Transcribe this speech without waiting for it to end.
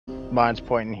Mine's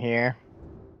pointing here.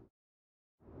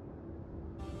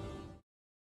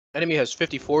 Enemy has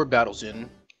 54 battles in,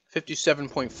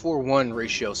 57.41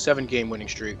 ratio, 7-game winning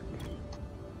streak.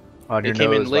 On They your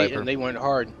came in nose, late Viper. and they went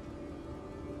hard.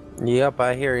 Yep,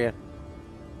 I hear you.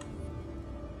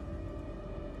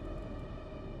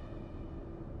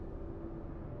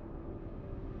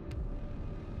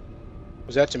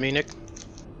 Was that to me, Nick?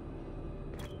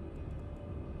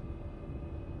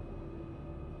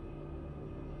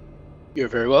 You're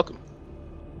very welcome.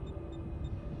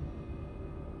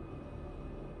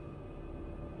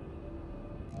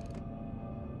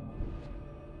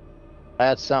 I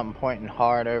had something pointing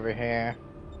hard over here.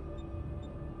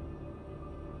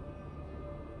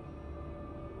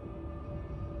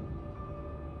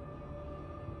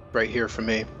 Right here for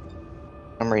me.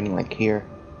 I'm reading like here.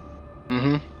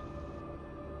 Mm-hmm.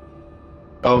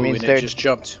 Oh, means and they're- it just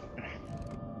jumped.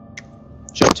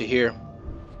 Jumped to here.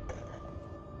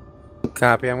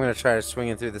 Copy. I'm gonna try to swing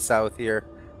in through the south here,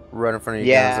 right in front of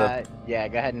you, Yeah, yeah,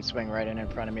 go ahead and swing right in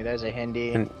front of me. There's a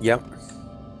Hindi. And, yep.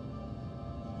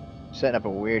 Setting up a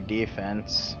weird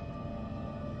defense.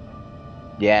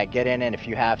 Yeah, get in, and if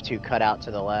you have to, cut out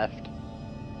to the left.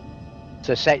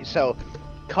 So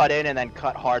cut in and then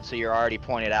cut hard so you're already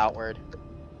pointed outward.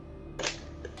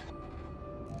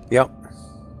 Yep.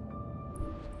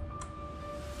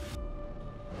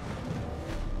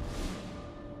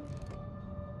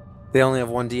 They only have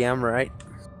one DM, right?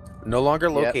 No longer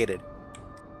located.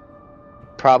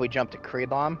 Probably jump to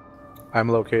Creedlom. I'm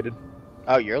located.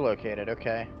 Oh, you're located,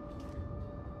 okay.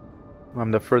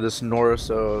 I'm the furthest north,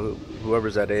 so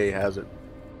whoever's at A has it.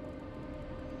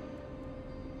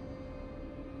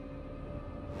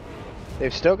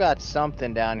 They've still got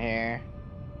something down here.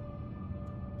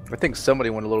 I think somebody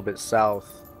went a little bit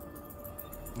south.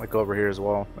 Like over here as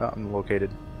well. I'm located.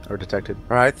 Or detected.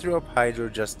 Alright, I threw up Hydro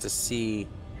just to see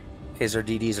in case our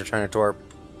DDs are trying to torp.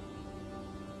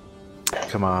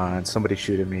 Come on, somebody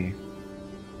shoot at me.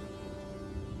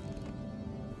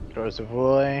 Throws a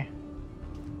volley.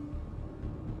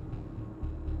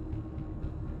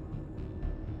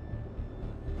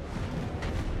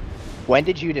 When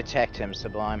did you detect him,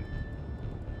 Sublime?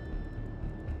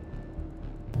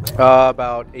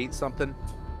 About 8 something.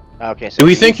 Okay, so Do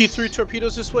we think he threw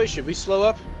torpedoes this way? Should we slow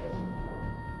up?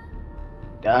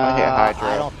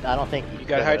 Hydro. I don't think You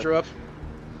got Hydro up?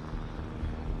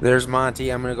 There's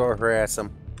Monty. I'm gonna go harass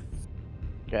him.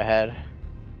 Go ahead.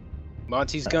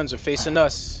 Monty's guns are facing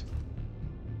us.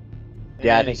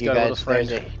 Yeah, I And think he's you got a guys. little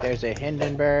friend. There's a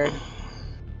Hindenburg.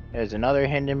 There's another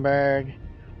Hindenburg.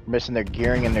 We're missing their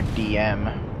gearing and their DM.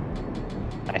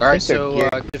 Alright, so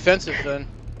defensive then.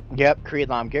 Yep,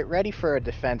 Creedlom, get ready for a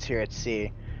defense here at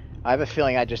sea. I have a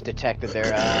feeling I just detected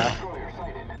their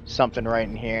something right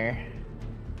in here.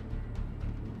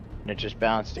 And it just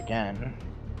bounced again.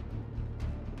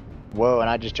 Whoa, and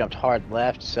I just jumped hard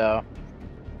left, so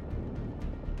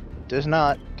does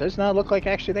not look like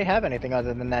actually they have anything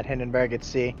other than that Hindenburg at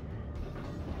sea.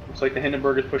 Looks like the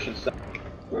Hindenburg is pushing south.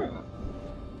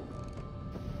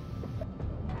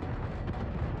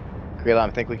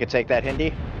 Creedlom, think we could take that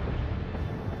Hindi?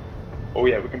 Oh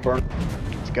yeah, we can burn.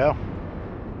 Let's go.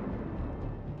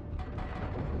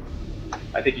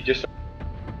 I think you just.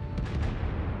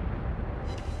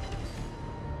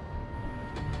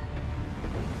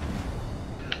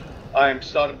 I am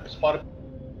spotted.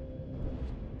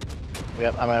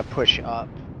 Yep, I'm gonna push up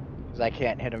because I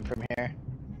can't hit him from here.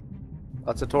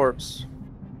 Lots of torps.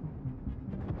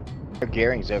 Their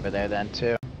gearing's over there then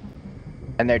too,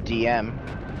 and their DM.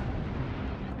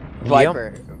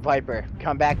 Viper, Viper,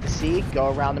 come back to C,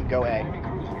 go around them, go A.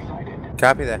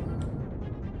 Copy that.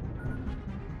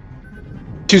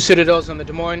 2 Citadels on the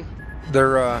Des Moines.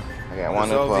 Their I got one as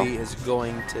well. Zoe is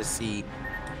going to see.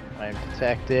 I'm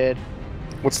detected.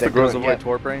 What's They're the Grows doing- of White yeah.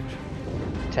 torp range?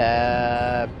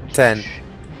 Tab 10.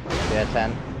 Yeah,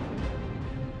 10.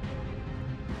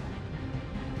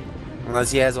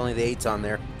 Unless he has only the 8s on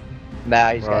there.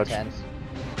 Nah, he's Raj. got 10s.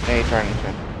 Hey, turning to.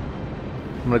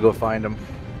 I'm gonna go find him.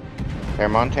 Their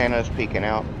Montana's peeking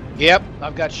out. Yep,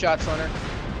 I've got shots on her.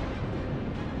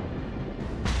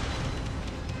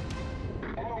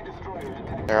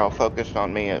 They're all focused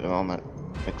on me at the moment,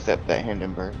 except that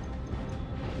Hindenburg.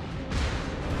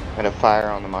 Got a fire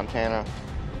on the Montana.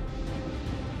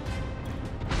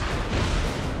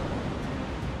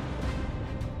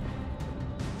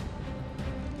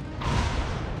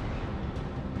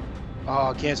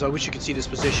 Oh, Ganzo, I wish you could see this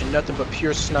position. Nothing but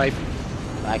pure snipe.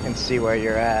 I can see where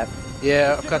you're at.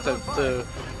 Yeah, I've got the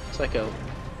it's like a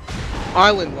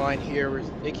island line here where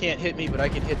they can't hit me, but I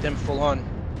can hit them full on.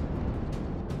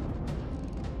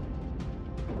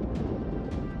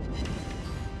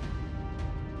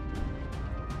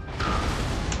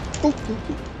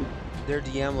 Their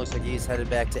DM looks like he's headed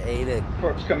back to A to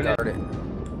Corpse coming in. guard it.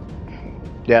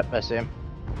 Yep, I see him.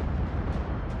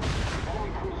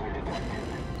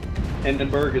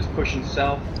 Hindenburg is pushing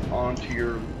south onto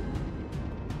your.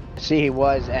 See, he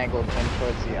was angled in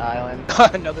towards the island.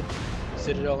 Another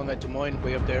Citadel at Des Moines,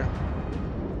 way up there.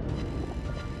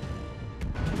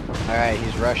 Alright,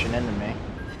 he's rushing into me.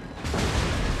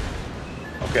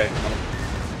 Okay.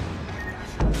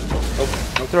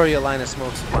 Oh, I'll throw you a line of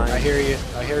smoke supply. I hear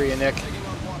you, Nick.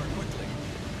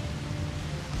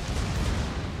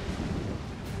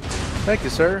 Thank you,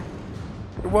 sir.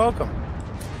 You're welcome.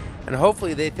 And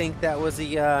hopefully they think that was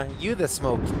the you that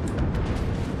smoked.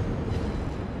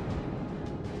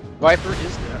 Viper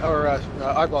is down, or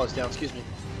Eyeball is down, excuse me.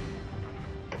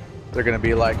 They're gonna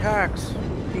be like, hacks.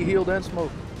 He healed and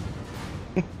smoked.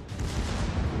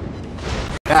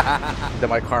 Then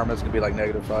my karma's gonna be like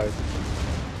 -5.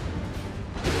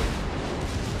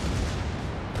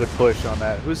 Good push on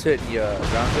that. Who's hitting you,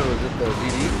 Gonzo? Is it the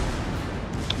DD?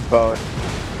 Both.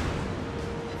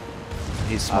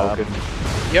 He's smoking.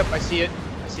 Yep, I see it.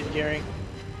 I see the gearing.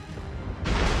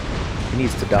 He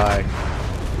needs to die.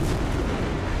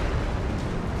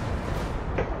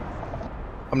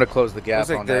 I'm gonna close the gap Looks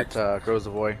like on that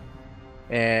Grozovoy.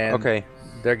 And Okay.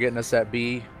 they're getting us at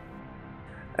B.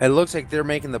 It looks like they're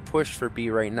making the push for B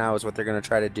right now is what they're going to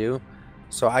try to do.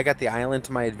 So I got the island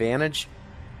to my advantage.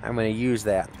 I'm going to use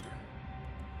that.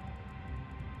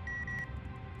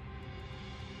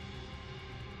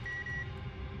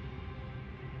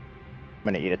 I'm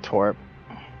gonna eat a torp.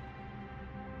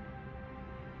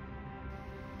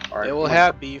 all right. They will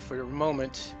have B for the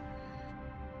moment.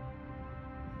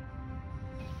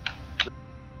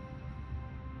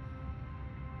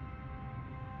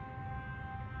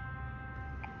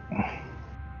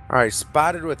 Alright,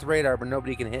 spotted with radar, but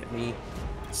nobody can hit me.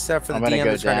 Except for the I'm gonna DM go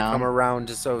that's trying to down. come around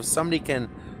just so somebody can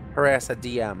harass a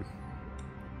DM.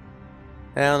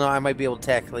 I don't know, I might be able to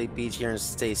tackle late beach here and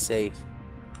stay safe.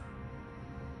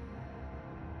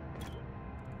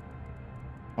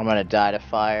 I'm gonna die to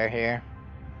fire here.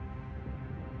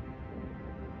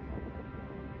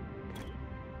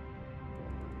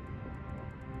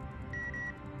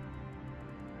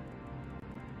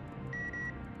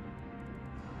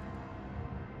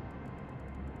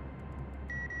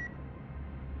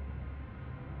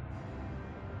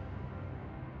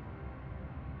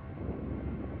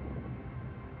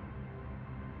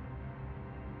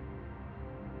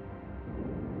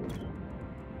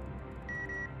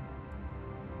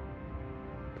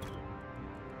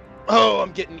 Oh,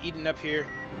 I'm getting eaten up here.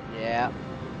 Yeah.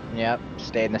 Yep.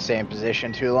 Stayed in the same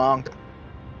position too long.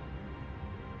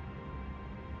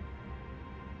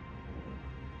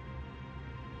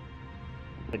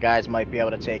 The guys might be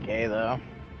able to take A though.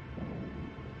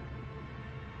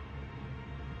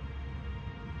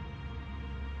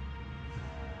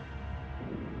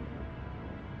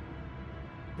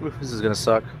 Oof, this is gonna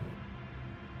suck.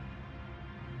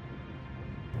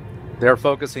 They're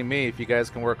focusing me. If you guys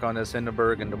can work on this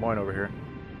Hindenburg and Des Moines over here.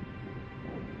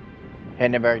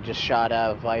 Hindenburg just shot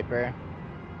out Viper.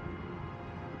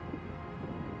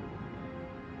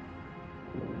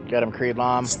 Get him,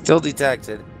 Creedlom. Still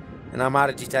detected. And I'm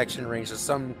out of detection range, so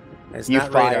some... It's You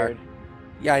not radar. fired.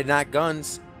 Yeah, not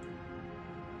guns.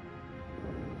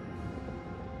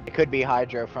 It could be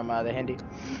Hydro from the Hindi.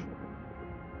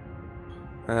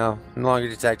 Well, no longer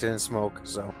detected in smoke,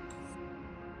 so...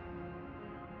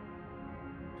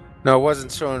 No, it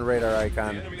wasn't showing radar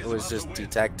icon. It was just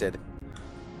detected.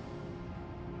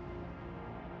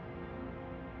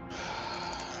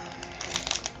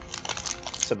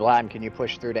 Sublime, can you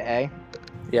push through to A?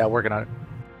 Yeah, working on it.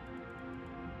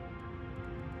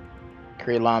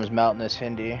 Creedlom's melting this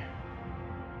Hindi.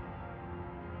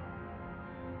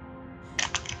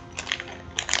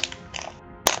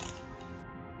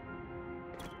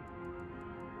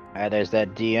 Alright, there's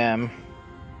that DM.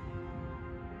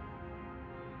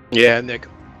 Yeah, Nick.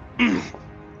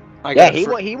 Yeah,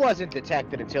 he wasn't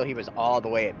detected until he was all the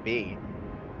way at B.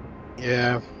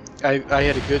 Yeah, I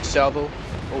had a good salvo,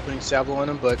 opening salvo on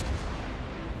him, but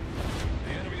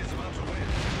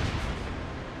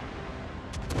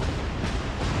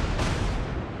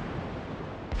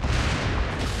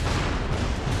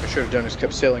I should have done is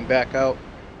kept sailing back out.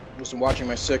 Wasn't watching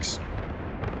my 6.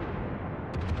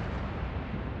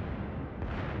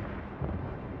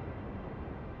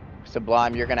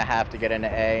 Sublime, you're gonna have to get into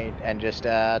A and just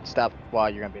stop. Well,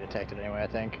 you're gonna be detected anyway, I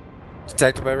think.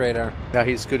 Detected by radar. Yeah,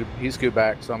 he's scooted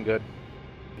back, so I'm good.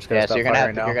 Just gotta Yeah, so stop you're gonna have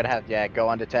firing to. now. You're gonna have. Go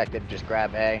undetected. Just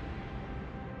grab A.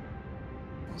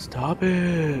 Stop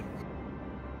it.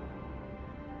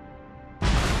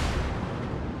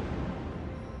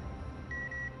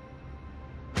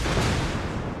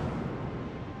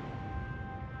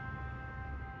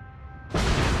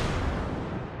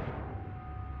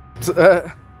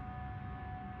 8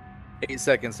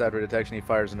 seconds after detection, he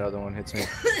fires another one, hits me.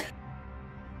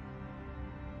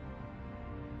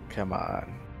 Come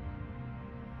on.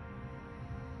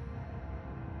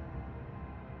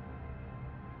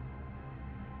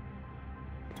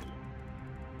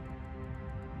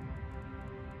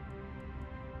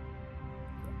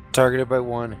 Targeted by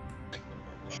 1.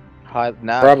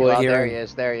 No, Probably there hearing. he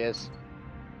is. There he is.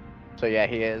 So yeah,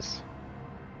 he is.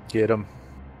 Get him.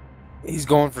 He's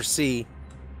going for C.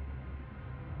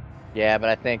 Yeah, but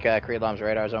I think Creedlom's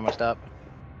radar is almost up.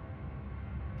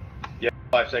 Yeah,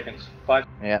 5 seconds. 5.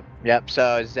 Yep. So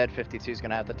Z52 is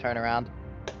gonna have to turn around.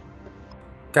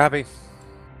 Copy.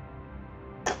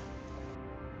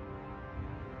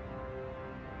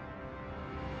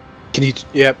 Can you?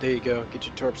 Yep, there you go. Get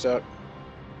your torps out.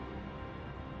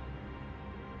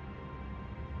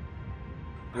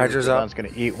 Hydra's up. Creedlom's gonna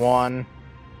eat one.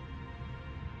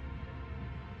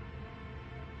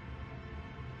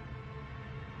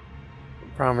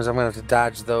 Problem is I'm gonna have to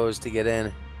dodge those to get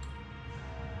in.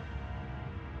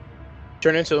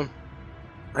 Turn into him.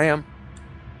 I am.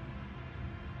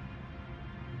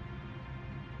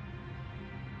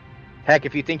 Heck,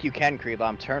 if you think you can,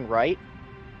 Creedlom, turn right,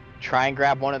 try and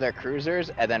grab one of their cruisers,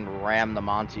 and then ram the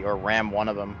Monty, or ram one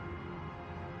of them.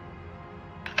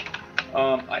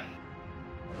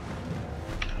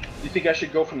 You think I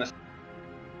should go from the?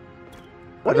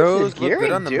 What Those is this look good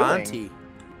Gearing on the doing? Monty.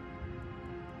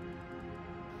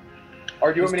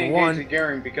 Or do you want me to Mr. engage One. the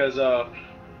Gearing because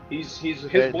his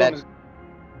That- bloom is.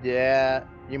 Yeah,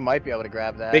 you might be able to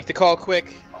grab that. Make the call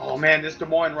quick. Oh man, this Des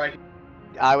Moines right.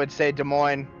 I would say Des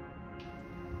Moines.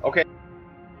 Okay.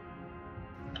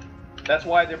 That's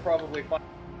why they're probably fine.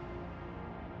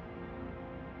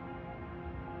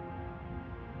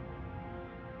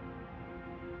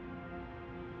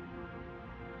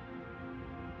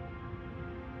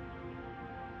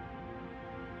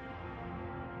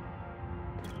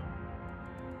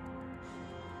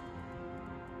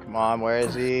 Come on, where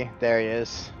is he? There he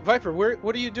is. Viper,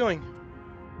 what are you doing?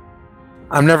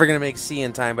 I'm never gonna make C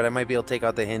in time, but I might be able to take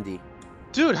out the Hindi.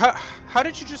 Dude, how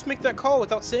did you just make that call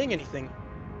without saying anything?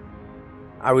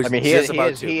 I was I mean, just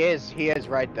about to. he is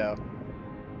right though.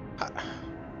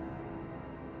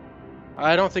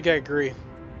 I don't think I agree.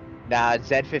 Nah,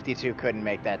 Z52 couldn't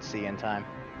make that C in time.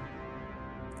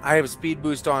 I have speed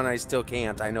boost on. I still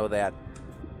can't. I know that.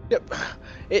 Yep.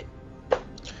 It.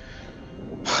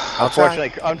 I'll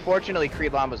try. Unfortunately,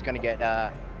 Creedlom was gonna get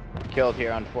killed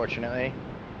here. Unfortunately.